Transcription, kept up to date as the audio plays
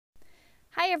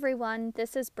everyone,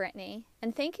 this is Brittany,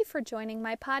 and thank you for joining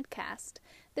my podcast.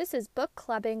 This is Book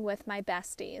Clubbing with My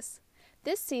Besties.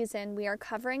 This season, we are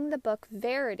covering the book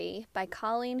Verity by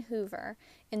Colleen Hoover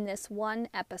in this one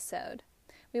episode.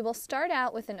 We will start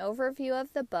out with an overview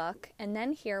of the book and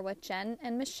then hear what Jen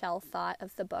and Michelle thought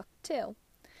of the book too.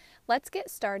 Let's get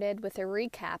started with a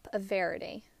recap of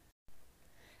Verity.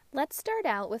 Let's start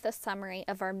out with a summary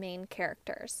of our main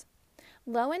characters.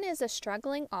 Lowen is a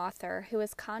struggling author who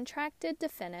is contracted to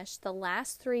finish the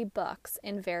last 3 books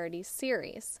in Verity's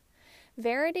series.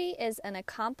 Verity is an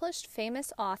accomplished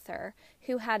famous author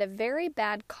who had a very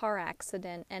bad car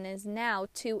accident and is now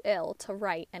too ill to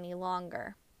write any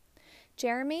longer.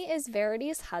 Jeremy is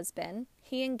Verity's husband.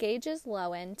 He engages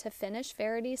Lowen to finish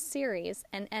Verity's series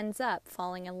and ends up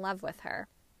falling in love with her.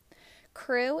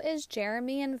 Crew is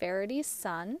Jeremy and Verity's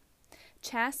son.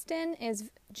 Chasten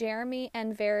is Jeremy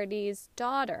and Verity's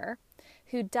daughter,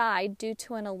 who died due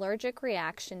to an allergic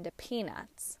reaction to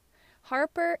peanuts.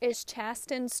 Harper is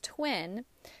Chasten's twin,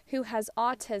 who has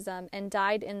autism and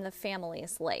died in the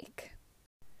family's lake.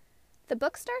 The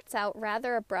book starts out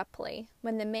rather abruptly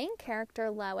when the main character,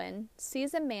 Lowen,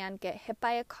 sees a man get hit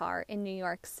by a car in New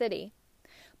York City.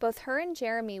 Both her and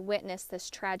Jeremy witness this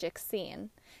tragic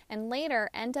scene, and later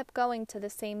end up going to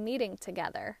the same meeting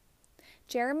together.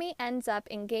 Jeremy ends up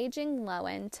engaging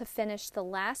Lowen to finish the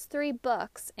last 3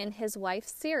 books in his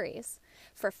wife's series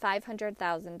for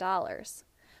 $500,000.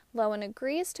 Lowen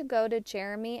agrees to go to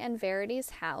Jeremy and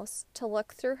Verity's house to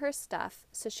look through her stuff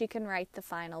so she can write the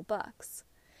final books.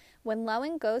 When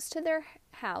Lowen goes to their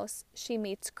house, she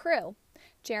meets Crew,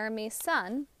 Jeremy's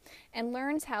son, and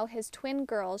learns how his twin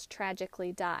girls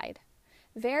tragically died.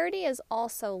 Verity is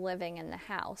also living in the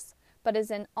house, but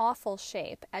is in awful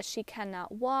shape as she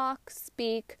cannot walk,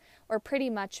 speak, or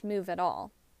pretty much move at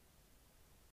all.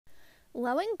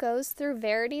 Lowen goes through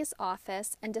Verity's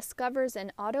office and discovers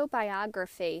an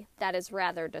autobiography that is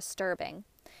rather disturbing.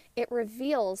 It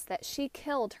reveals that she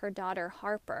killed her daughter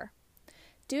Harper.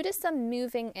 Due to some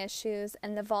moving issues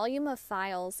and the volume of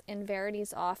files in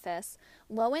Verity's office,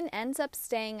 Lowen ends up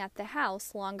staying at the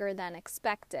house longer than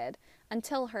expected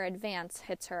until her advance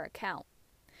hits her account.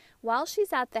 While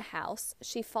she's at the house,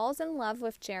 she falls in love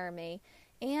with Jeremy,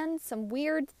 and some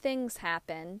weird things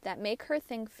happen that make her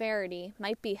think Verity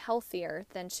might be healthier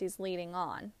than she's leading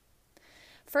on.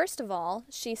 First of all,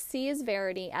 she sees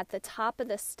Verity at the top of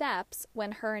the steps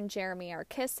when her and Jeremy are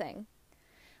kissing.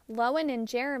 Lowen and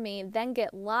Jeremy then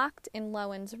get locked in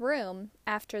Lowen's room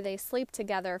after they sleep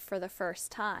together for the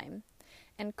first time,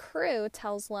 and Crew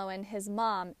tells Lowen his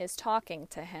mom is talking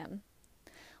to him.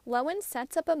 Lowen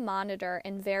sets up a monitor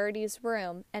in Verity's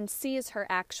room and sees her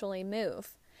actually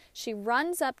move. She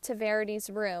runs up to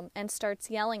Verity's room and starts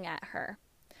yelling at her.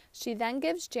 She then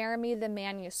gives Jeremy the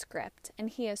manuscript, and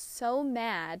he is so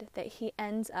mad that he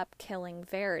ends up killing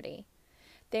Verity.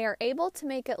 They are able to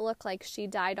make it look like she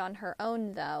died on her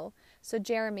own, though, so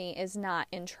Jeremy is not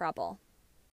in trouble.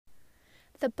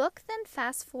 The book then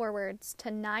fast forwards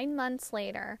to 9 months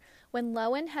later when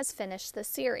Lowen has finished the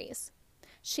series.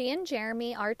 She and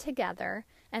Jeremy are together,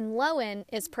 and Lowen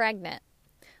is pregnant.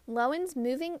 Lowen's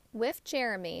moving with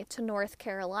Jeremy to North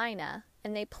Carolina,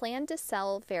 and they plan to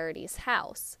sell Verity's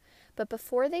house. But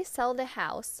before they sell the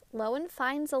house, Lowen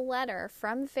finds a letter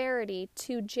from Verity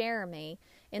to Jeremy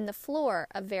in the floor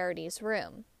of Verity's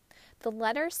room. The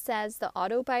letter says the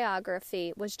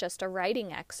autobiography was just a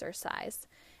writing exercise,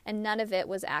 and none of it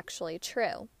was actually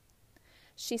true.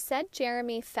 She said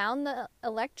Jeremy found the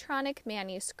electronic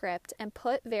manuscript and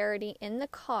put Verity in the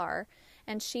car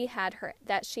and she had her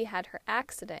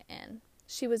accident in.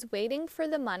 She was waiting for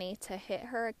the money to hit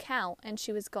her account and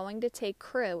she was going to take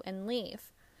Crew and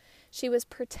leave. She was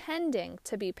pretending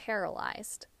to be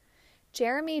paralyzed.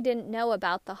 Jeremy didn't know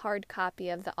about the hard copy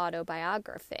of the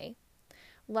autobiography.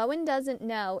 Lowen doesn't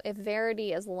know if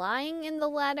Verity is lying in the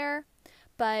letter,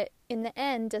 but in the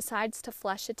end decides to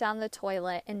flush it down the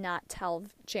toilet and not tell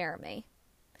Jeremy.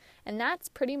 And that's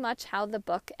pretty much how the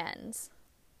book ends.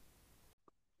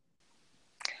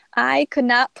 I could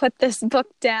not put this book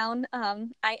down.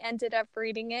 I ended up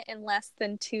reading it in less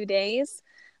than 2 days.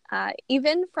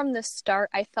 Even from the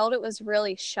start, I felt it was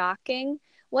really shocking.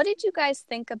 What did you guys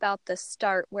think about the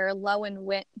start where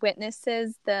Lowen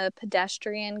witnesses the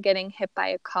pedestrian getting hit by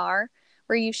a car?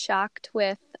 Were you shocked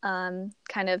with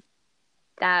kind of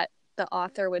that the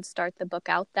author would start the book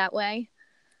out that way?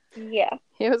 Yeah.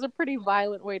 It was a pretty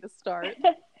violent way to start.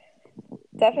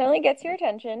 Definitely gets your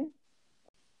attention.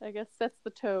 I guess sets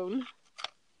the tone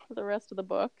for the rest of the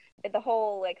book. The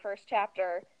whole first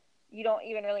chapter, you don't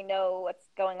even really know what's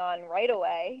going on right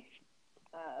away.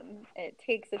 It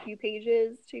takes a few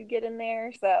pages to get in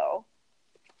there, so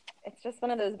it's it's just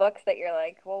one of those books that you're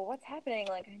like, well, what's happening?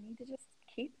 Like, I need to just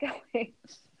keep going.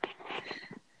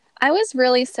 I was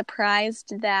really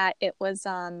surprised that it was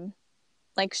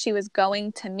like she was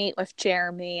going to meet with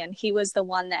Jeremy, and he was the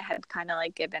one that had kind of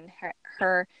like given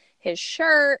her his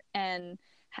shirt and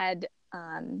had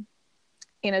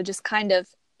just kind of,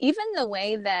 even the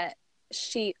way that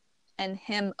she and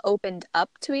him opened up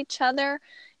to each other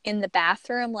in the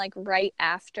bathroom, like right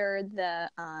after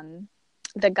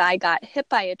the guy got hit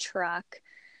by a truck,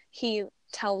 he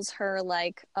tells her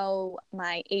like, oh,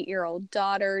 my 8-year-old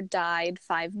daughter died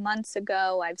 5 months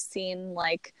ago. I've seen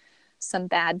like some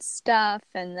bad stuff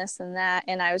and this and that.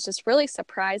 And I was just really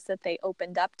surprised that they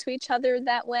opened up to each other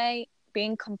that way,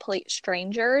 being complete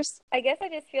strangers. I guess I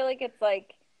just feel like it's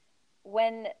like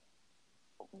when,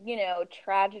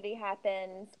 tragedy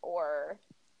happens or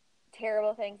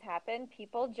terrible things happen,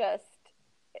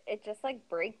 it just like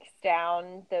breaks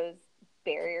down those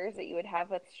barriers that you would have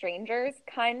with strangers,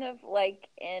 kind of like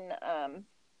in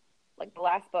like the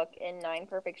last book in 9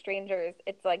 Perfect Strangers.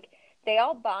 It's like they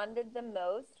all bonded the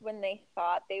most when they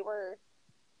thought they were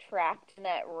trapped in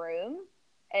that room,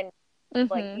 and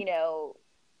like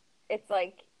it's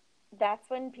like that's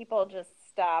when people just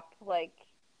stop like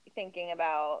thinking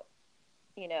about,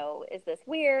 is this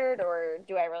weird or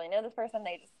do I really know this person?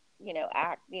 They just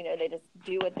act, they just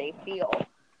do what they feel.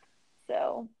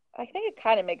 So I think it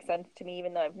kind of makes sense to me,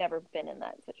 even though I've never been in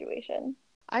that situation.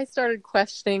 I started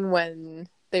questioning when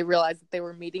they realized that they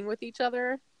were meeting with each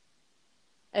other.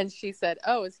 And she said,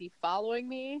 oh, is he following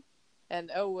me?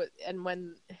 And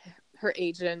when her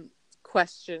agent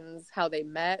questions how they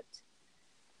met,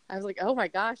 I was like, oh my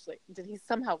gosh, like, did he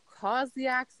somehow cause the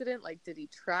accident? Like, did he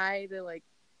try to, like,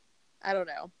 I don't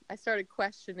know. I started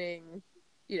questioning,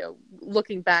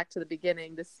 looking back to the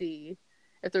beginning to see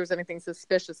if there was anything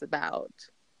suspicious about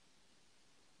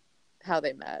how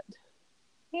they met.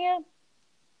 Yeah.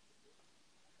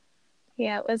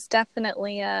 Yeah, it was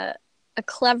definitely a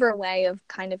clever way of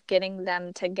kind of getting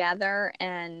them together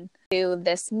and do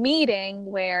this meeting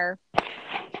where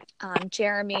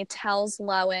Jeremy tells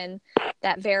Lowen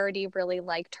that Verity really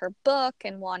liked her book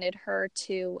and wanted her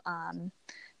to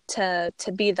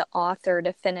be the author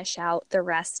to finish out the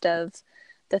rest of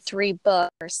the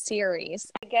 3-book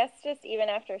series. I guess just even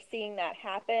after seeing that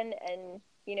happen and,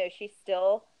 she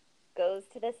still goes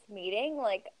to this meeting,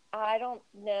 like, I don't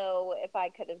know if I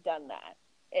could have done that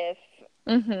if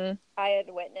I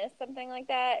had witnessed something like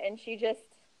that. And she just,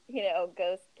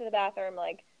 goes to the bathroom,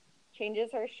 like,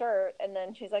 changes her shirt, and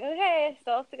then she's like, okay, I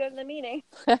still have to go to the meeting.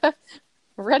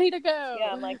 Ready to go.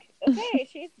 Yeah, I'm like, okay,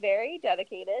 she's very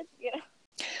dedicated,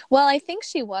 Well, I think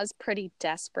she was pretty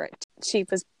desperate. She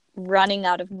was running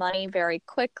out of money very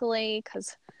quickly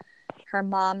because her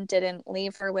mom didn't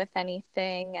leave her with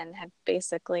anything and had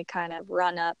basically kind of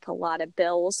run up a lot of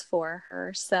bills for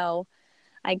her. So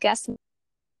I guess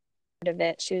part of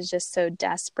it, she was just so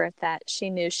desperate that she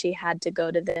knew she had to go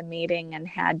to the meeting and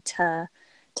had to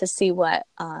see what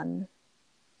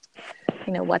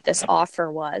what this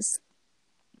offer was.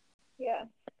 Yeah.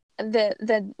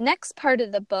 The next part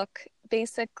of the book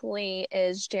basically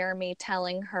is Jeremy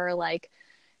telling her, like,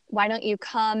 why don't you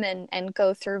come and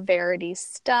go through Verity's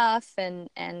stuff and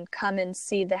come and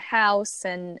see the house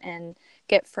and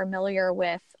get familiar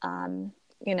with,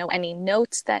 any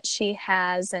notes that she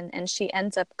has. And she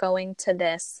ends up going to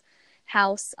this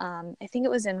house. I think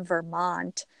it was in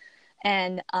Vermont.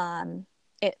 And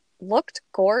it looked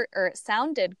it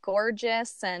sounded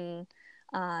gorgeous and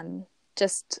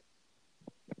just,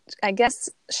 I guess,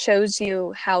 shows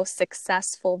you how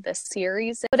successful this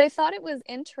series is. But I thought it was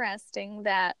interesting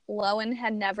that Lowen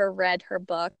had never read her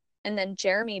book, and then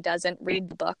Jeremy doesn't read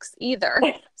the books either.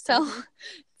 So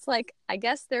it's like, I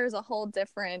guess there's a whole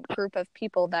different group of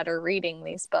people that are reading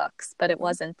these books, but it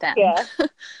wasn't them. Yeah.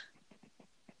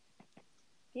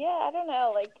 Yeah, I don't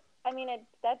know. Like, I mean,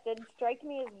 that did strike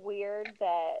me as weird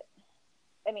that,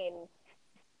 I mean,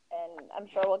 and I'm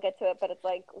sure we'll get to it, but it's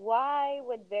like, why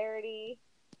would Verity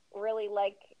really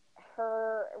like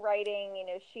her writing?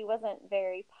 She wasn't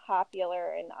very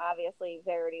popular, and obviously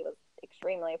Verity was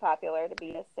extremely popular to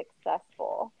be as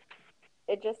successful.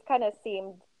 It just kind of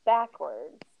seemed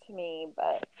backwards to me,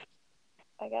 but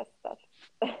I guess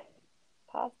that's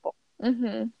possible.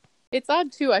 It's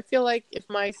odd too. I feel like if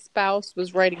my spouse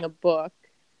was writing a book,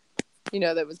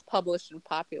 that was published and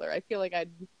popular, I feel like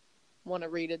I'd want to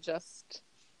read it just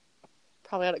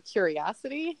probably out of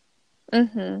curiosity.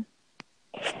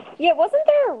 Yeah, wasn't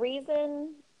there a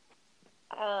reason?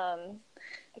 I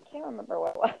can't remember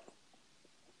what it was.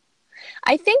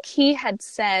 I think he had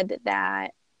said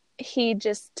that he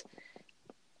just,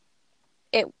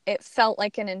 it felt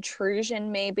like an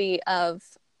intrusion maybe of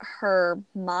her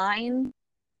mind.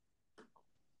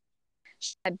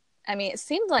 It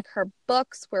seemed like her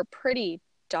books were pretty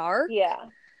dark Yeah.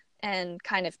 and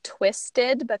kind of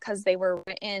twisted because they were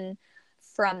written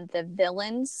from the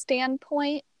villain's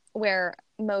standpoint, where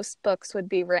most books would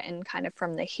be written kind of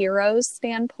from the hero's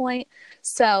standpoint.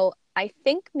 So I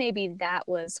think maybe that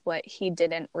was what he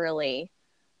didn't really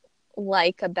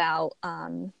like about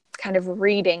kind of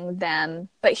reading them.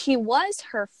 But he was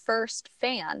her first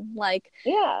fan. Like,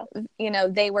 Yeah.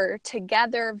 They were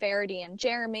together, Verity and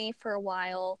Jeremy, for a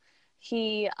while.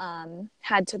 He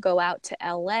had to go out to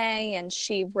LA, and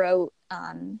she wrote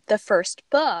the first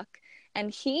book.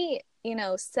 And he,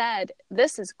 said,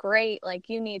 "This is great. Like,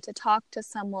 you need to talk to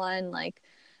someone." Like,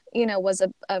 was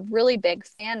a really big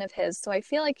fan of his. So I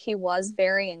feel like he was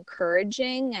very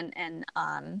encouraging and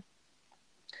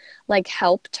like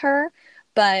helped her.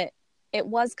 But it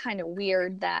was kind of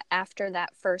weird that after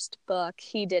that first book,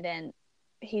 he didn't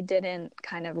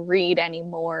kind of read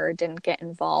anymore, didn't get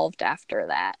involved after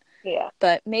that. Yeah.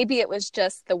 But maybe it was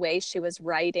just the way she was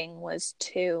writing was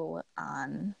too,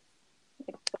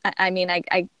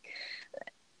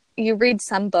 you read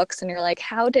some books and you're like,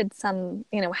 how did someone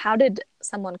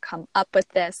come up with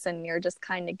this? And you're just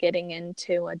kind of getting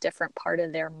into a different part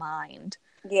of their mind.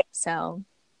 Yeah. So.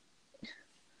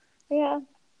 Yeah.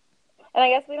 And I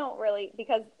guess we don't really,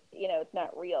 because, it's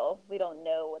not real. We don't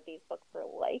know what these books were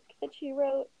like that she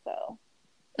wrote. So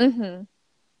Mm-hmm.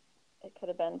 It could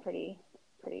have been pretty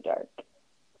dark.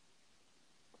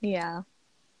 Yeah.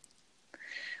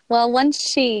 Well, once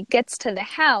she gets to the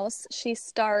house, she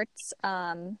starts,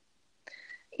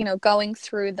 going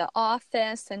through the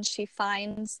office, and she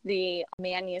finds the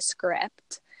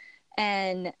manuscript,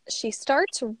 and she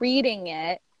starts reading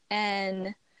it,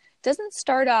 and doesn't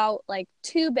start out like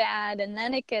too bad, and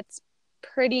then it gets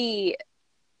pretty,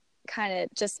 kind of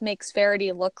just makes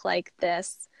Verity look like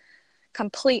this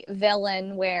complete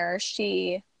villain, where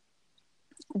she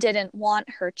didn't want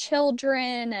her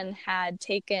children and had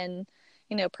taken,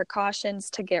 precautions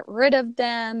to get rid of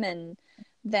them, and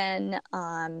then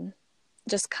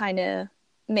just kind of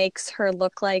makes her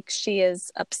look like she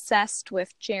is obsessed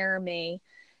with Jeremy,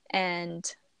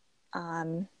 and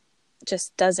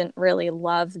just doesn't really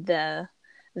love the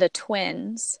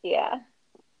twins. Yeah.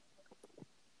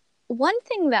 One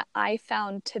thing that I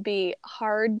found to be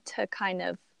hard to kind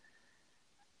of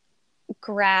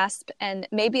grasp, and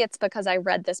maybe it's because I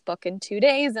read this book in 2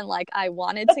 days and like I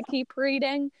wanted to keep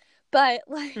reading, but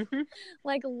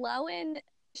like Lowen,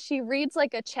 she reads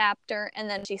like a chapter and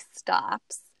then she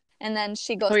stops, and then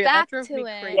she goes back to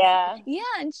it. Yeah.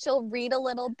 And she'll read a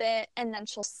little bit and then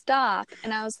she'll stop.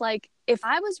 And I was like, if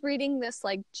I was reading this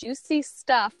like juicy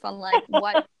stuff on like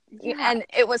what and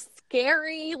it was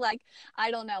scary, like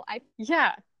I don't know,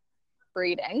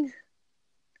 reading.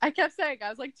 I kept saying, I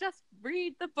was like, just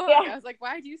read the book. Yeah. I was like,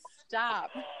 why do you stop?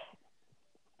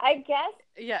 I guess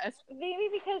Yes. maybe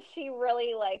because she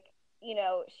really like,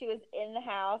 she was in the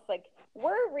house, like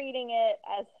we're reading it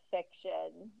as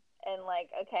fiction and like,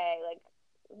 okay, like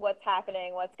what's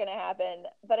happening, what's going to happen.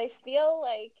 But I feel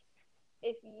like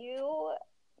if you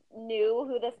knew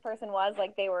who this person was,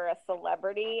 like they were a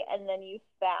celebrity, and then you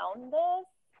found this,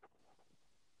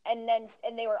 and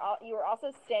you were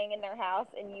also staying in their house,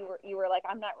 and you were like,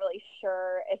 I'm not really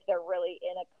sure if they're really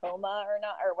in a coma or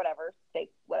not, or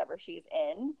whatever she's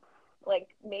in. Like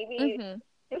maybe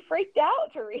you freaked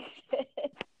out to read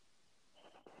it.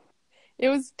 It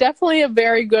was definitely a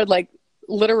very good like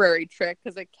literary trick,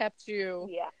 because it kept you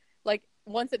like,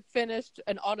 once it finished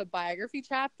an autobiography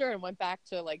chapter and went back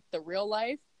to like the real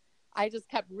life, I just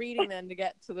kept reading them to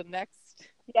get to the next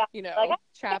like,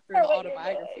 chapter in the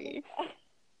autobiography.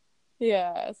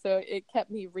 Yeah, so it kept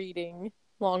me reading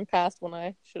long past when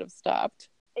I should have stopped.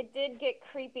 It did get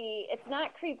creepy. It's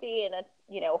not creepy in a,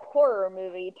 horror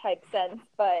movie type sense,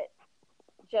 but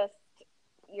just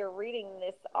you're reading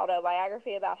this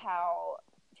autobiography about how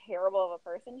terrible of a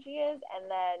person she is,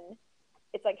 and then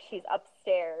it's like she's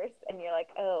upstairs, and you're like,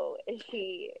 oh, does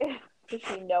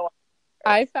she know?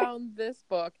 I found this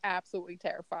book absolutely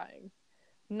terrifying.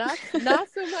 Not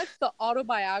so much the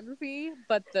autobiography,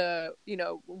 but the,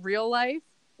 real life.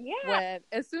 Yeah.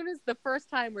 As soon as the first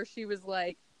time where she was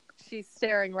like, she's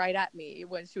staring right at me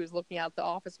when she was looking out the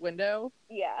office window.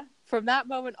 Yeah. From that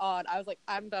moment on, I was like,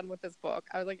 I'm done with this book.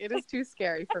 I was like, it is too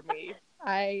scary for me.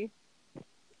 It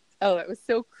was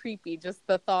so creepy. Just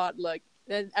the thought, like,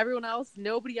 and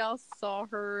nobody else saw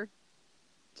her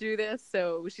do this.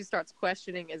 So she starts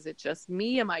questioning, is it just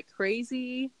me? Am I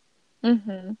crazy?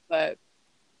 Mm-hmm. But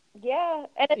yeah.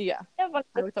 And it's kind of one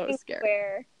of I thought it was scary.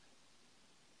 where,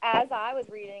 as I was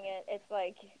reading it, it's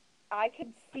like I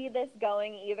could see this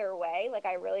going either way. Like,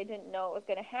 I really didn't know it was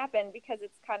going to happen, because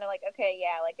it's kind of like, okay,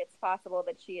 yeah, like, it's possible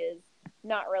that she is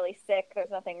not really sick.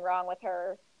 There's nothing wrong with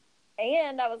her.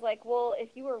 And I was like, well,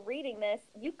 if you were reading this,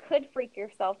 you could freak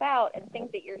yourself out and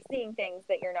think that you're seeing things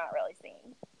that you're not really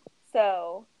seeing.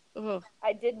 So Ugh.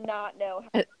 I did not know how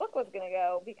the book was going to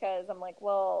go, because I'm like,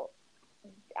 well,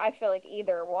 I feel like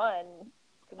either one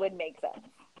would make sense.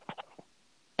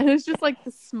 And it's just like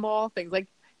the small things. Like,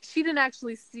 she didn't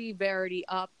actually see Verity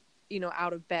up,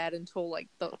 out of bed until like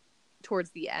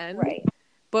towards the end. Right.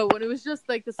 But when it was just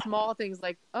like the small things,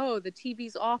 like, oh, the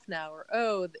TV's off now, or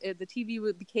oh, the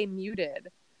TV became muted.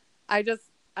 I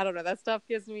don't know. That stuff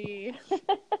gives me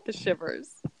the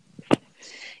shivers.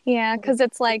 Yeah, because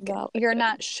it's like you're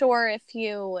not sure if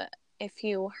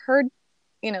you heard,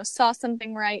 saw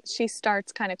something right. She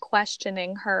starts kind of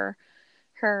questioning her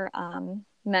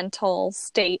mental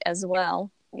state as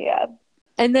well. Yeah.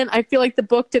 And then I feel like the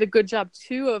book did a good job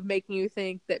too of making you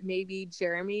think that maybe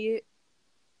Jeremy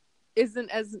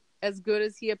isn't as good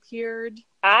as he appeared.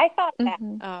 I thought that.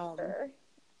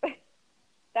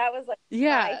 That was like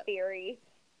my theory.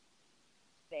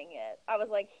 I was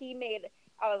like, he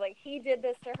did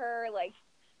this to her. Like,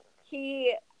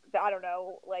 he, I don't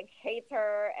know, like, hates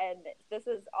her, and this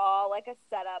is all like a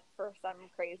setup for some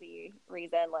crazy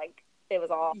reason. Like, it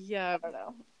was all, I don't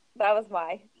know. That was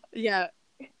my. Yeah.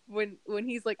 When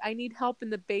he's like, I need help in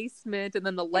the basement, and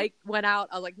then the light went out,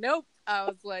 I was like, nope. I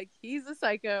was like, he's a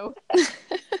psycho.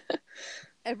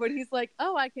 And when he's like,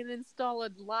 oh, I can install a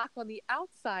lock on the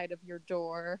outside of your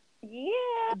door.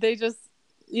 Yeah. There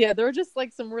were just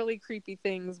like some really creepy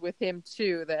things with him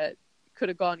too that could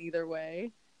have gone either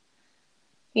way.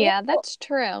 Yeah, that's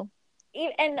true.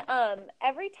 And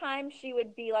every time she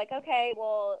would be like, okay,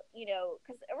 well,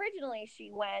 because originally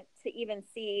she went to even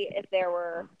see if there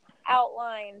were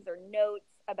outlines or notes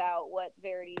about what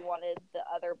Verity wanted the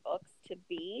other books to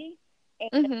be.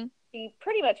 And she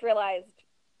pretty much realized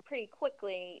pretty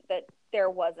quickly that there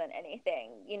wasn't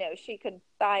anything. She could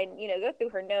find, go through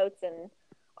her notes and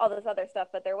all this other stuff,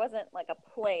 but there wasn't like a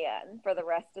plan for the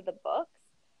rest of the books.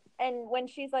 And when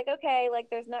she's like, okay, like,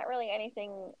 there's not really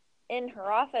anything in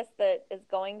her office that is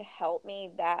going to help me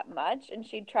that much, and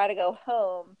she'd try to go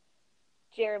home,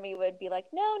 Jeremy would be like,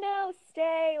 no,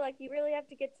 stay. Like, you really have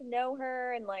to get to know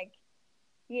her, and like,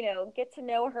 get to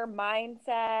know her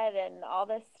mindset and all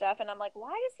this stuff. And I'm like,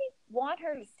 why does he want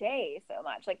her to stay so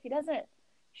much? Like, he doesn't.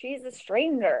 She's a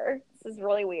stranger. This is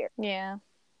really weird. Yeah.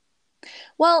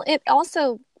 Well, it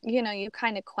also, you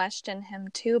kind of question him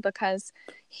too, because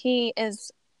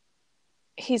he's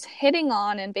hitting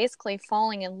on and basically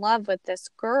falling in love with this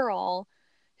girl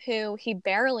who he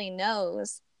barely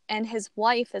knows, and his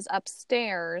wife is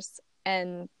upstairs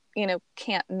and,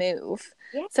 can't move.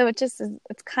 Yeah. So it's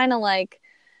kind of like,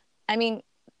 I mean,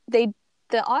 the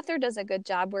author does a good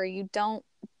job where you don't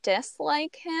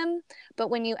dislike him, but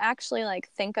when you actually like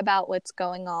think about what's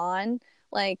going on,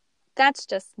 like, that's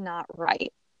just not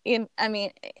right. I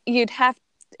mean,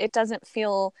 it doesn't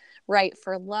feel right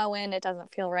for Lowen. It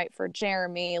doesn't feel right for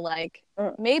Jeremy. Like,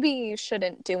 maybe you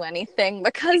shouldn't do anything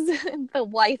because the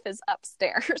wife is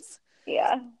upstairs.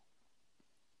 Yeah.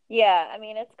 Yeah. I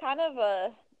mean, it's kind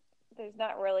of there's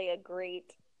not really a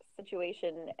great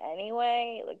situation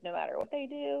anyway, like, no matter what they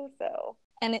do. So.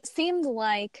 And it seemed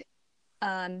like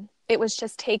it was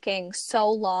just taking so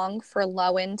long for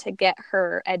Lowen to get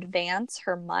her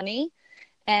money.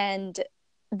 And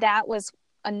that was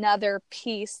another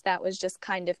piece that was just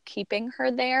kind of keeping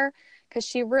her there, because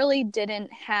she really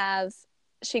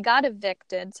she got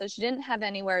evicted, so she didn't have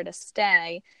anywhere to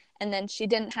stay. And then she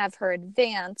didn't have her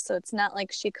advance, so it's not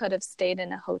like she could have stayed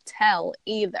in a hotel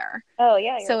either. Oh,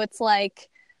 yeah. So it's like,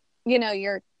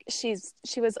 she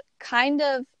was kind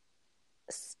of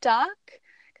stuck,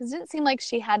 because it didn't seem like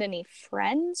she had any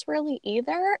friends really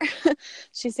either.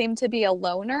 She seemed to be a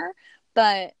loner,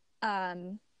 but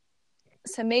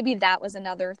so maybe that was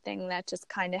another thing that just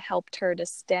kind of helped her to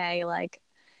stay. Like,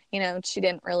 she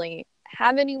didn't really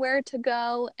have anywhere to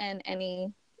go and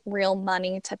any real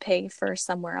money to pay for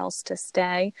somewhere else to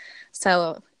stay.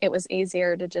 So it was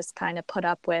easier to just kind of put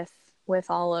up with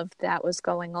all of that was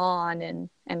going on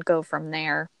and go from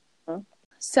there. Mm-hmm.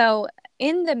 So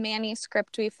in the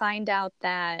manuscript, we find out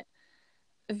that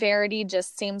Verity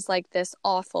just seems like this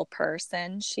awful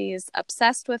person. She's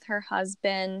obsessed with her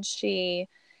husband. She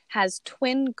has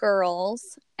twin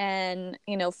girls and,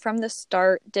 from the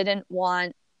start didn't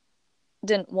want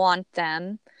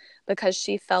them because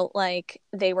she felt like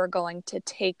they were going to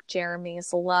take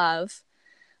Jeremy's love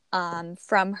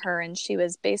from her, and she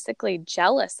was basically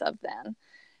jealous of them.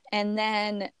 And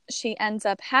then she ends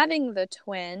up having the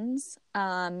twins,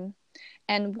 and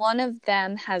and one of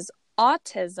them has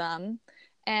autism,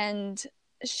 and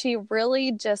she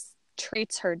really just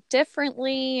treats her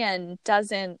differently and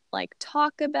doesn't like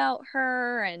talk about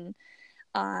her, and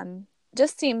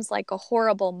just seems like a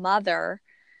horrible mother.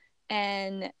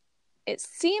 And it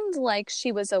seemed like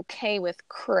she was okay with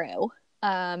Crew.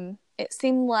 It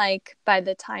seemed like by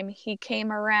the time he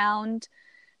came around,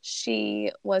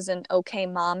 she was an okay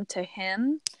mom to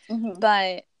him. Mm-hmm.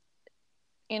 But,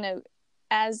 you know,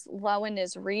 as Lowen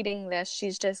is reading this, she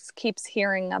just keeps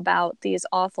hearing about these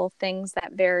awful things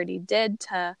that Verity did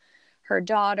to her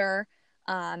daughter.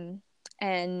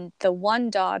 And the one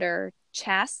daughter,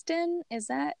 Chasten, is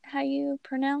that how you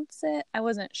pronounce it? I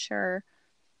wasn't sure.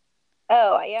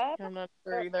 Oh, yeah. I'm not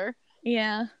sure either.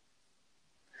 Yeah.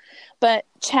 But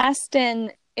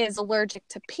Chasten is allergic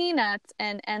to peanuts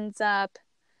and ends up,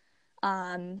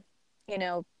 you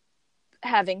know,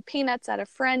 having peanuts at a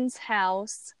friend's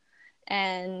house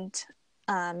and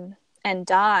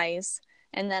dies.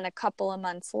 And then a couple of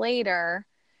months later,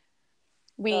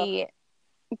 we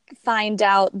find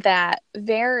out that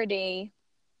Verity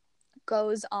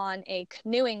goes on a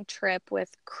canoeing trip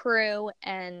with Crew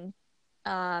and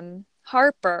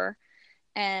Harper,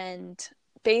 and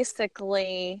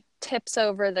basically tips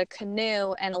over the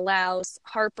canoe and allows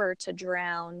Harper to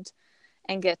drown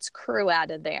and gets Crew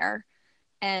out of there.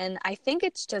 And I think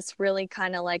it's just really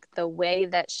kind of like the way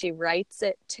that she writes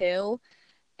it too,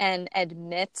 and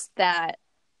admits that,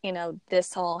 you know,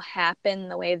 this all happened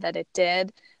the way that it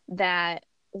did, that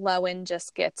Lowen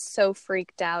just gets so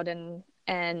freaked out and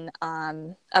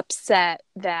upset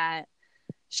that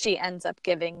she ends up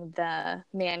giving the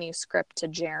manuscript to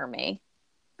Jeremy.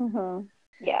 Mm-hmm.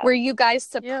 Yeah. Were you guys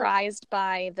surprised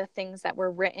by the things that were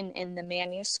written in the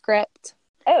manuscript?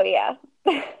 Oh, yeah.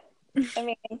 I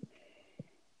mean,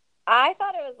 I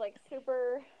thought it was like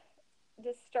super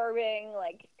disturbing,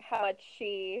 like how much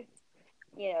she,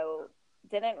 you know,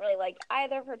 didn't really like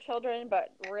either of her children, but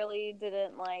really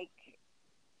didn't like,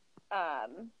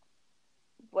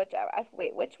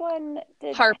 which one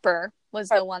did? Harper was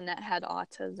the one that had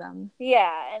autism.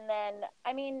 Yeah, and then,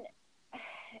 I mean,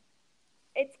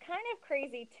 it's kind of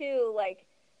crazy too, like,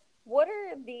 what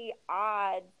are the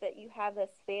odds that you have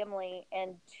this family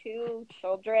and two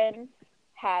children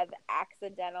have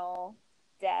accidental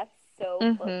deaths so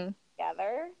close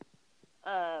together?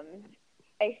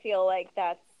 I feel like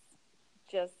that's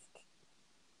just,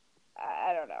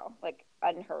 I don't know, like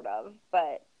unheard of,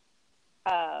 but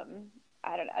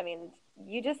I don't know. I mean,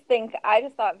 I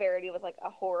just thought Verity was like a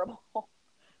horrible,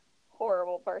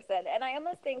 horrible person. And I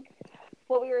almost think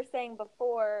what we were saying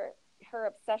before, her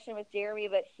obsession with Jeremy,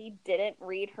 but he didn't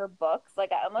read her books.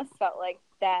 Like, I almost felt like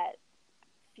that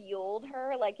fueled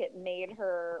her. Like, it made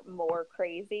her more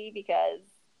crazy because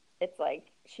it's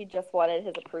like she just wanted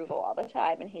his approval all the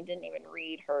time, and he didn't even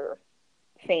read her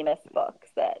famous books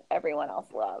that everyone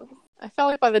else loves. I felt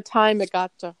like by the time it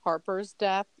got to Harper's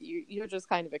death, you were just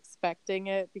kind of expecting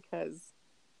it, because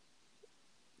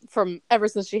from ever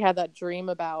since she had that dream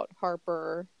about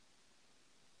Harper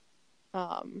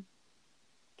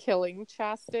killing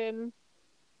Chasten,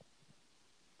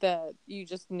 that you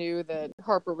just knew that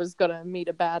Harper was gonna meet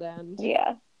a bad end.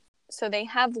 Yeah. So they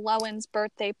have Lowen's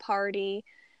birthday party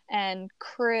and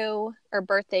Crew, or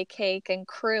birthday cake, and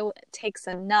Crew takes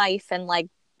a knife and like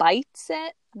bites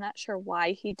it. I'm not sure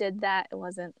why he did that. It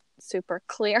wasn't super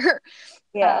clear.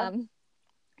 Yeah.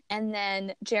 And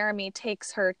then Jeremy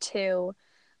takes her to,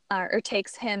 or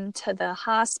takes him to the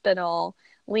hospital,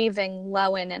 leaving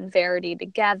Lowen and Verity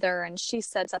together, and she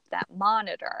sets up that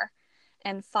monitor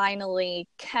and finally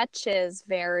catches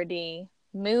Verity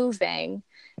moving,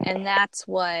 and that's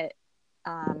what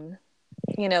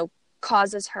you know,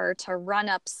 causes her to run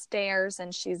upstairs,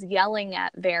 and she's yelling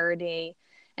at Verity,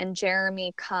 and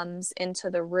Jeremy comes into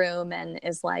the room and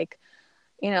is like,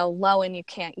 you know, Lowen, you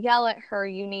can't yell at her,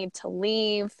 you need to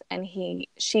leave. And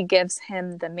she gives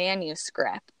him the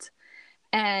manuscript.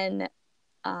 And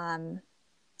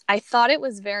I thought it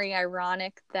was very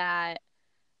ironic that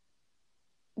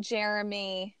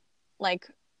Jeremy like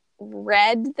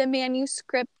read the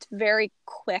manuscript very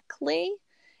quickly.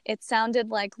 It sounded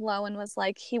like Lowen was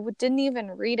like, he didn't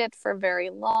even read it for very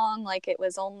long. Like, it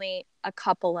was only a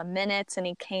couple of minutes and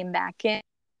he came back in.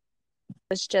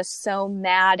 Was just so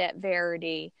mad at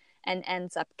Verity and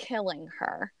ends up killing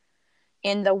her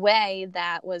in the way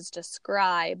that was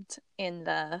described in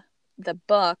the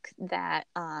book, that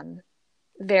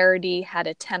Verity had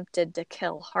attempted to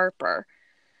kill Harper.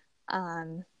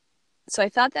 So I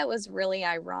thought that was really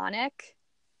ironic.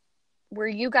 Were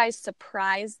you guys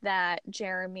surprised that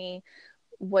Jeremy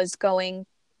was going,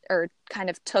 or kind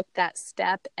of took that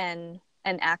step and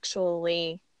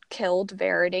actually killed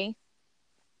Verity?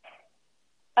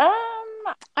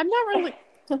 I'm not really.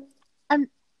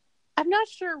 I'm not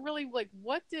sure really. Like,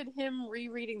 what did him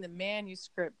rereading the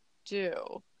manuscript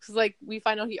do? Because like we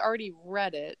find out he already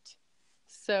read it,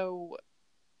 so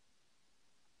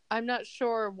I'm not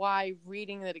sure why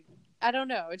reading it. I don't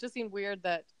know. It just seemed weird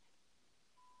that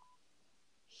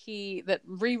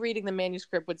rereading the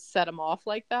manuscript would set him off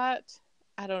like that.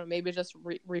 I don't know. Maybe it just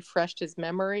refreshed his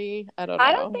memory. I don't know.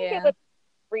 I don't think it was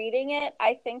reading it.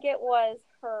 I think it was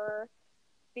her,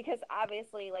 because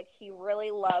obviously, like, he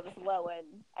really loves Lowen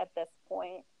at this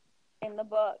point in the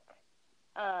book.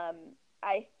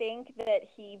 I think that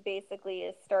he basically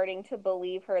is starting to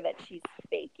believe her that she's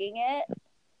faking it.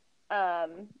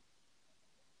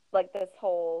 Like this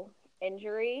whole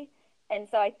injury. And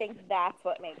so I think that's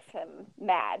what makes him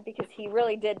mad, because he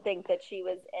really did think that she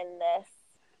was in this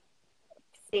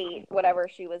state, whatever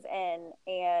she was in.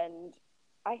 And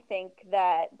I think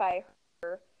that by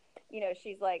her,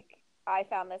 she's like, I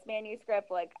found this manuscript,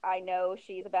 like, I know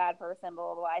she's a bad person,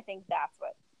 blah, blah, blah. I think that's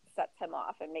what sets him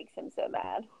off and makes him so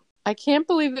mad. I can't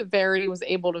believe that Verity was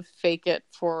able to fake it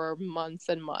for months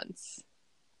and months.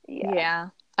 Yeah.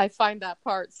 I find that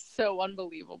part so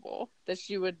unbelievable, that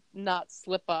she would not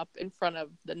slip up in front of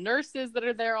the nurses that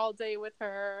are there all day with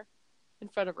her, in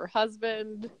front of her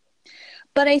husband.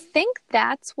 But I think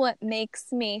that's what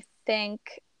makes me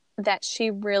think that she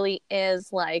really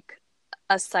is like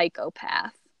a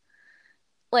psychopath.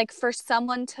 Like, for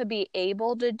someone to be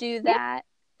able to do that,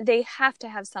 they have to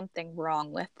have something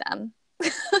wrong with them.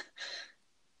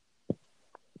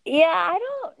 Yeah, I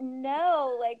don't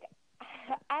know. Like,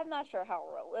 I'm not sure how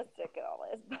realistic it all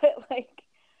is, but like,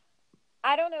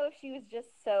 I don't know if she was just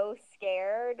so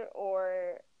scared,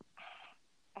 or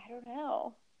I don't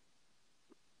know.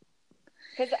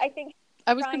 Because I think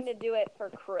she's trying to do it for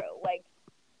Crew. Like,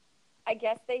 I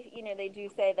guess they do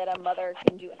say that a mother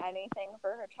can do anything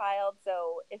for her child.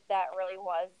 So if that really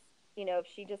was, if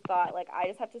she just thought, like, I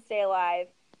just have to stay alive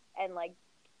and like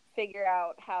figure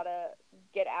out how to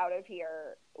get out of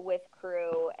here with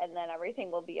Crew, and then everything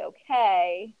will be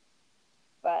okay.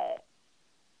 But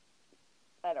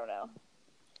I don't know.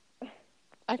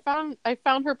 I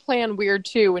found her plan weird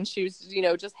too, when she was,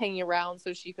 just hanging around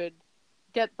so she could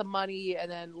get the money and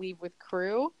then leave with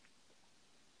Crew.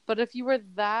 But if you were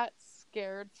that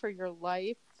scared for your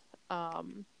life, I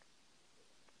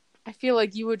feel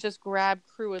like you would just grab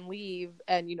Crew and leave,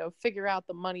 and figure out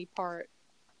the money part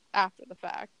after the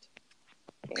fact.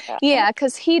 Yeah,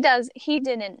 because he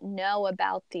didn't know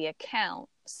about the account.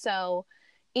 So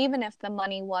even if the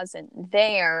money wasn't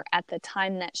there at the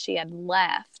time that she had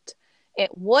left,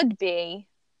 it would be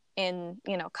in,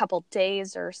 a couple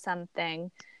days or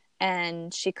something,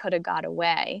 and she could have got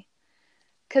away.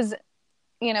 Because,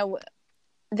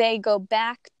 they go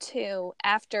back to,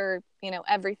 after,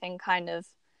 everything kind of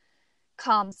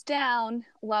calms down,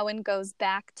 Lowen goes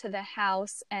back to the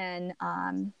house and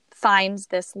finds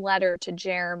this letter to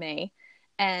Jeremy,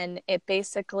 and it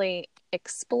basically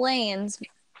explains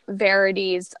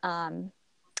Verity's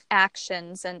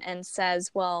actions and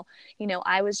says, well,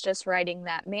 I was just writing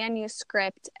that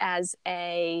manuscript as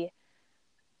a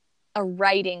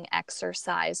writing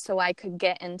exercise so I could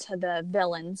get into the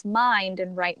villain's mind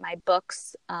and write my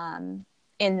books in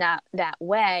that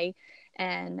way,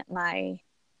 and my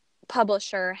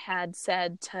publisher had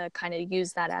said to kind of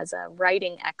use that as a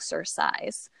writing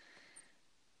exercise.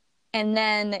 And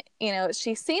then,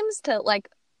 she seems to, like,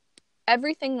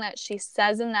 everything that she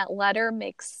says in that letter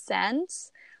makes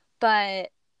sense,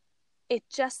 but it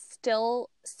just still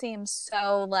seems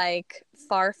so, like,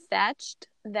 far-fetched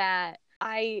that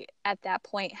I, at that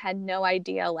point, had no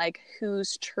idea, like,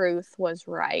 whose truth was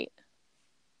right.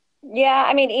 Yeah,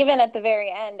 I mean, even at the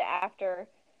very end, after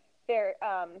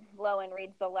Lowen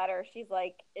reads the letter, she's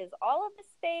like, is all of this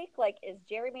fake? Like, is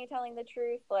Jeremy telling the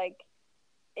truth? Like,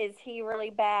 is he really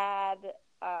bad?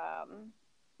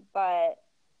 But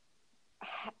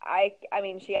I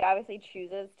mean, she obviously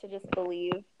chooses to just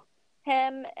believe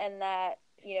him, and that,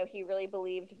 he really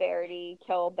believed Verity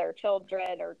killed their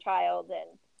children or child,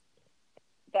 and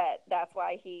that's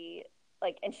why he,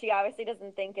 like, and she obviously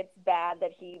doesn't think it's bad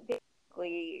that he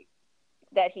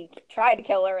tried to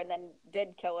kill her and then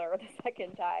did kill her the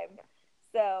second time.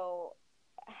 So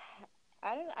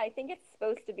I think it's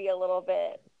supposed to be a little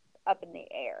bit up in the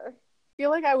air. I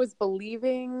feel like I was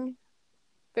believing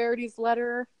Verity's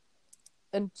letter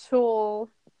until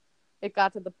it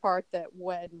got to the part that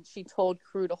when she told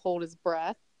Crew to hold his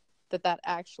breath, that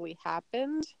actually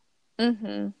happened.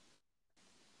 Mm-hmm.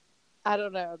 I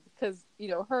don't know, because,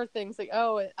 her thing's like,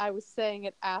 oh, I was saying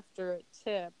it after it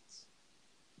tipped.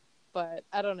 But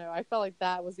I don't know. I felt like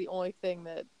that was the only thing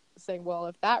that saying, well,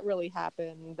 if that really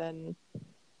happened, then,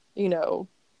 you know,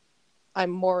 I'm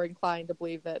more inclined to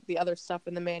believe that the other stuff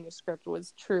in the manuscript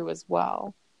was true as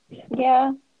well.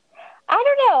 Yeah. I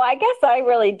don't know. I guess I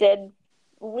really did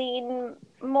lean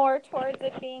more towards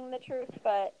it being the truth,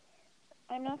 but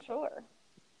I'm not sure.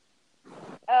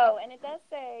 Oh, and it does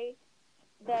say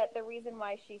that the reason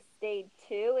why she stayed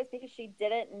too is because she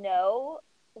didn't know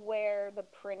where the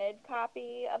printed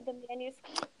copy of the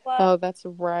manuscript was. Oh, that's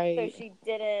So right.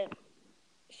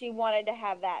 she wanted to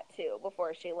have that too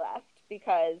before she left,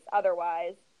 because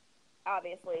otherwise,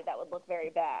 obviously, that would look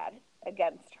very bad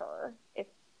against her if,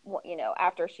 you know,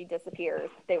 after she disappears,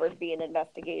 there would be an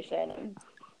investigation and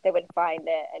they would find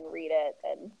it and read it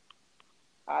and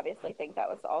obviously think that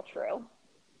was all true.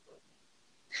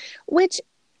 Which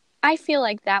I feel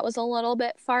like that was a little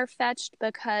bit far-fetched,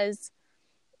 because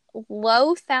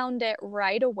Lo found it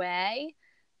right away,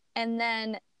 and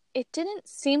then it didn't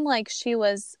seem like she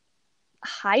was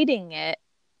hiding it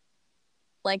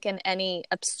like in any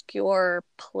obscure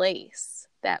place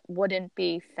that wouldn't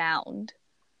be found.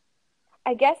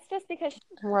 I guess just because she's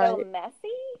so Right. messy.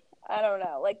 I don't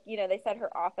know. Like, you know, they said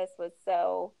her office was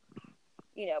so,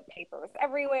 you know, papers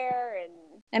everywhere,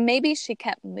 And maybe she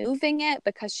kept moving it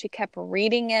because she kept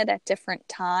reading it at different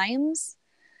times.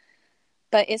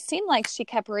 But it seemed like she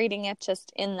kept reading it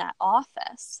just in that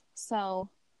office. So,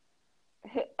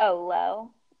 oh,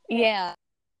 Lo. yeah.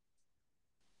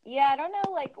 Yeah, I don't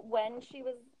know, like, when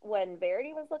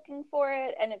Verity was looking for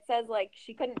it, and it says, like,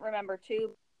 she couldn't remember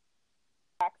too,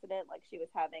 accident, like, she was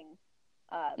having,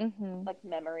 like,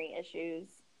 memory issues.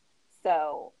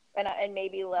 So, and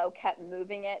maybe Lo kept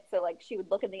moving it, so, like, she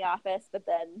would look in the office, but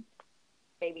then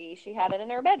maybe she had it in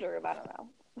her bedroom. I don't know.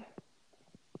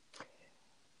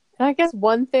 And I guess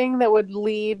one thing that would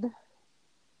lead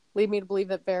me to believe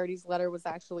that Verity's letter was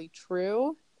actually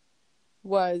true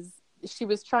was she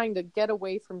was trying to get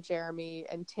away from Jeremy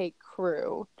and take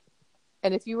Crew.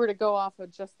 And if you were to go off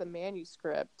of just the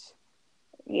manuscript,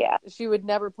 Yeah. she would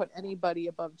never put anybody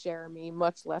above Jeremy,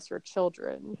 much less her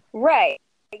children. Right.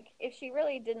 Like, if she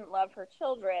really didn't love her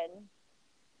children,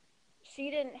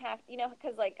 she didn't have, you know,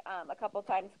 because, like, a couple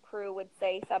times Crew would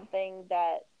say something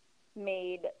that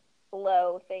made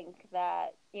Lo think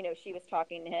that, you know, she was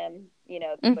talking to him, you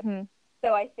know.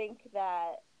 So I think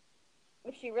that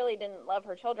if she really didn't love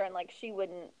her children, like, she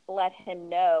wouldn't let him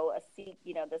know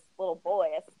you know, this little boy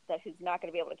that who's not going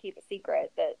to be able to keep a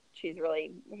secret, that there's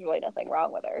really nothing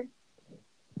wrong with her.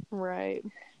 Right.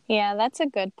 Yeah, that's a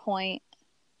good point.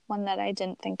 One that I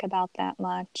didn't think about that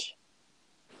much.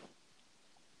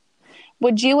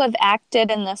 Would you have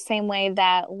acted in the same way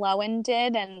that Lowen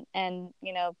did and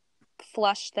you know,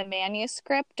 flushed the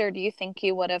manuscript, or do you think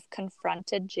you would have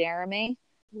confronted Jeremy?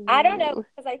 I don't know,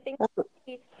 because I think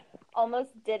he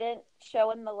almost didn't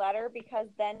show in the letter, because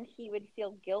then he would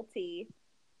feel guilty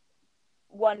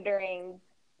wondering,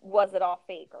 was it all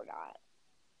fake or not?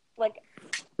 Like,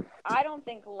 I don't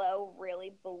think Lo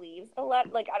really believes the letter.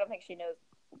 Like, I don't think she knows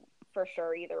for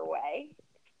sure either way.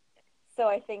 So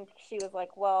I think she was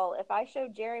like, well, if I show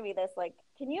Jeremy this, like,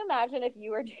 can you imagine if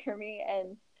you were Jeremy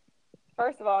and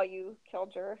first of all, you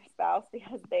killed your spouse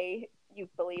because you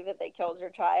believe that they killed your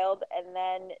child, and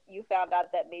then you found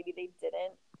out that maybe they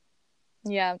didn't.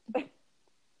 Yeah.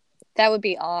 That would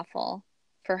be awful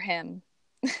for him.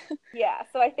 Yeah,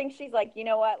 so I think she's like, you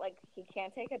know what? Like, he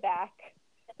can't take it back.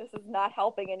 This is not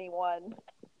helping anyone.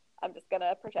 I'm just going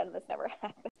to pretend this never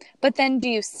happened. But then do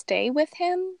you stay with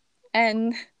him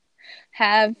and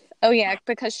have, oh yeah,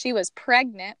 because she was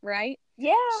pregnant, right?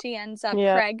 Yeah. She ends up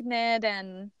pregnant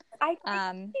and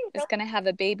is going to have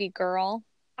a baby girl.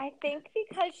 I think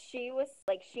because she was,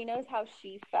 like, she knows how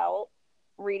she felt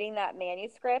reading that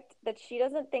manuscript, that she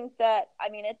doesn't think that, I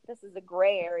mean, this is a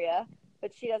gray area,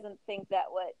 but she doesn't think that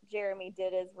what Jeremy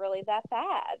did is really that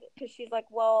bad. Because she's like,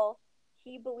 well,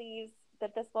 he believes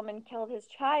that this woman killed his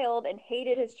child and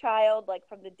hated his child, like,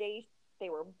 from the day they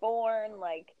were born,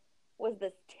 like, was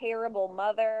this terrible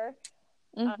mother.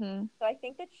 So I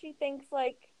think that she thinks,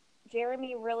 like,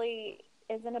 Jeremy really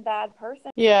isn't a bad person.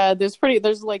 Yeah, there's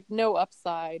like no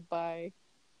upside by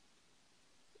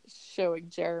showing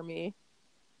Jeremy.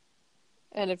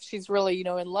 And if she's really, you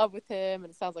know, in love with him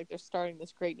and it sounds like they're starting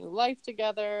this great new life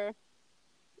together,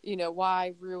 you know,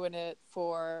 why ruin it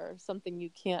for something you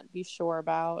can't be sure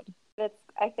about?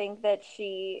 I think that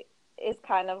she is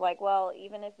kind of like, well,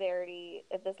 even if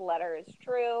this letter is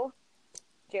true,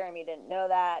 Jeremy didn't know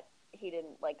that. He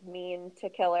didn't, like, mean to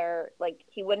kill her. Like,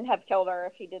 he wouldn't have killed her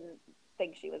if he didn't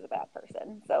think she was a bad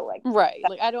person. So, like, right.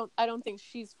 Like, I don't think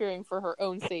she's fearing for her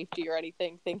own safety or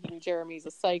anything, thinking Jeremy's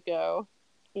a psycho.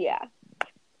 Yeah.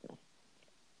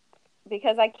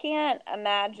 because I can't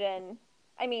imagine.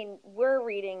 I mean, we're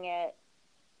reading it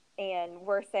and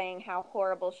we're saying how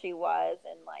horrible she was,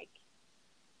 and like,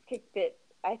 it.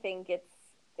 I think it's,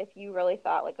 if you really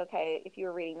thought, like, okay, if you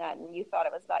were reading that and you thought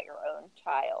it was about your own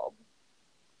child,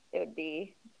 it would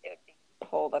be a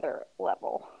whole other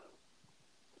level.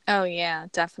 Oh yeah,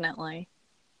 definitely.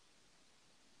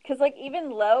 Because like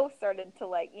even Lo started to,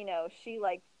 like, she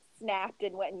like snapped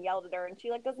and went and yelled at her, and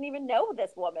she like doesn't even know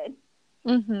this woman.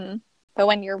 Mm-hmm. But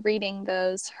when you're reading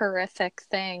those horrific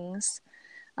things,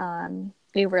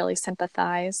 you really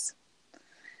sympathize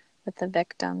with the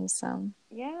victims. So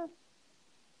Yeah.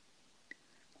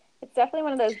 It's definitely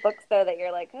one of those books, though, that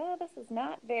you're like, oh, this is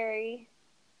not very,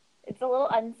 it's a little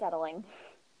unsettling.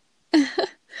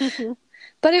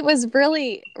 but it was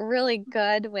really, really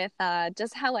good with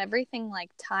just how everything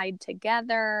like tied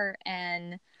together,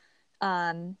 and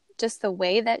just the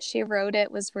way that she wrote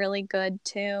it was really good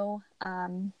too.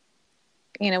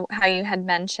 How you had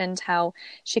mentioned how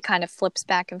she kind of flips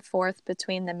back and forth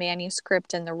between the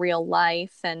manuscript and the real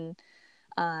life, and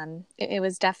it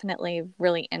was definitely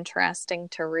really interesting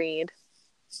to read.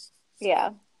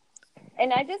 Yeah.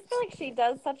 And I just feel like she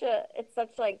does it's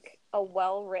such like a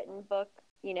well-written book.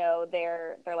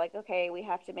 They're like, okay, we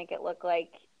have to make it look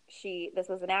like this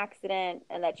was an accident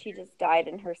and that she just died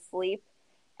in her sleep.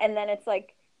 And then it's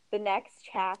like the next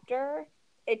chapter,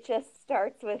 it just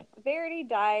starts with Verity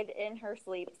died in her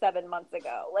sleep 7 months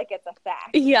ago. Like, it's a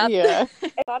fact. Yep. Yeah.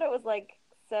 I thought it was like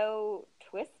so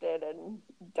twisted and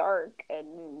dark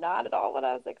and not at all what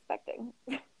I was expecting.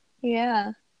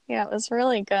 Yeah. Yeah, it was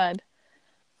really good.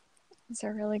 It's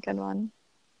a really good one.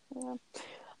 Yeah.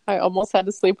 I almost had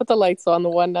to sleep with the lights on the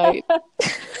one night.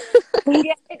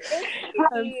 Yeah, it's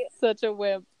I'm such a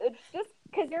wimp. It's just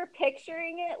because you're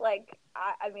picturing it like,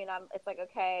 it's like,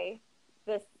 okay,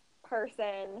 this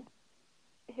person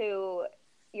who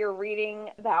you're reading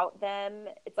about them,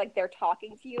 it's like they're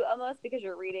talking to you almost, because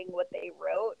you're reading what they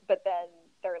wrote, but then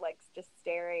they're like just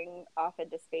staring off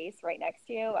into space right next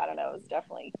to you. I don't know, it was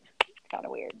definitely kind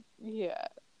of weird. Yeah,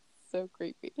 so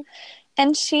creepy.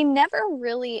 And she never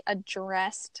really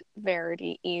addressed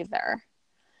Verity either.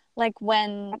 Like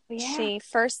when she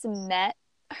first met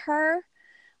her,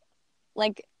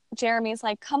 like Jeremy's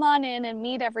like, come on in and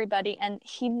meet everybody. And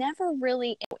he never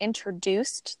really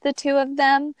introduced the two of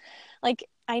them. Like,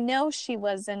 I know she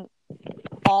wasn't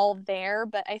all there,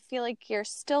 but I feel like you're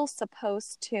still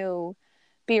supposed to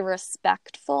be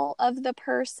respectful of the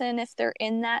person if they're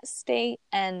in that state,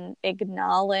 and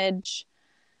acknowledge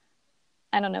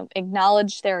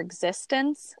their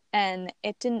existence. And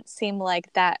it didn't seem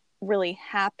like that really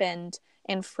happened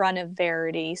in front of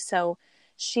Verity. So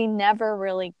she never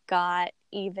really got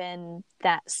even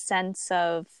that sense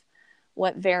of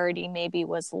what Verity maybe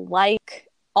was like.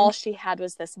 All she had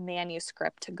was this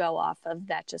manuscript to go off of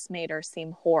that just made her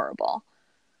seem horrible.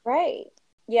 Right.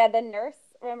 Yeah, the nurse,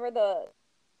 remember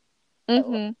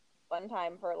one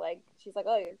time for like, she's like,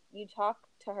 oh, you talk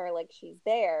to her like she's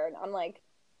there. And I'm like,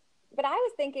 but I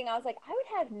was like, I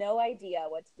would have no idea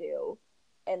what to do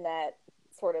in that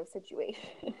sort of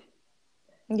situation.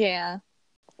 Yeah.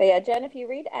 But yeah, Jen, if you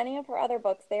read any of her other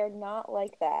books, they are not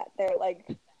like that. They're like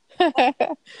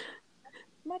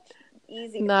much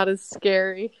easier. Not as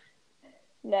scary.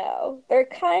 No, they're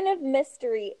kind of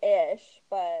mystery-ish,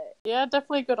 but yeah,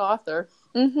 definitely a good author.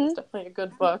 It's definitely a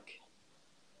good book.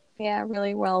 Yeah,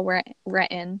 really well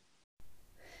written.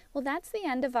 Well, that's the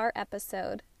end of our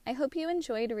episode. I hope you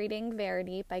enjoyed reading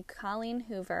Verity by Colleen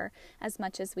Hoover as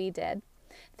much as we did.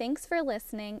 Thanks for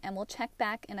listening, and we'll check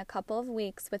back in a couple of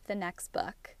weeks with the next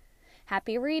book.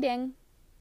 Happy reading!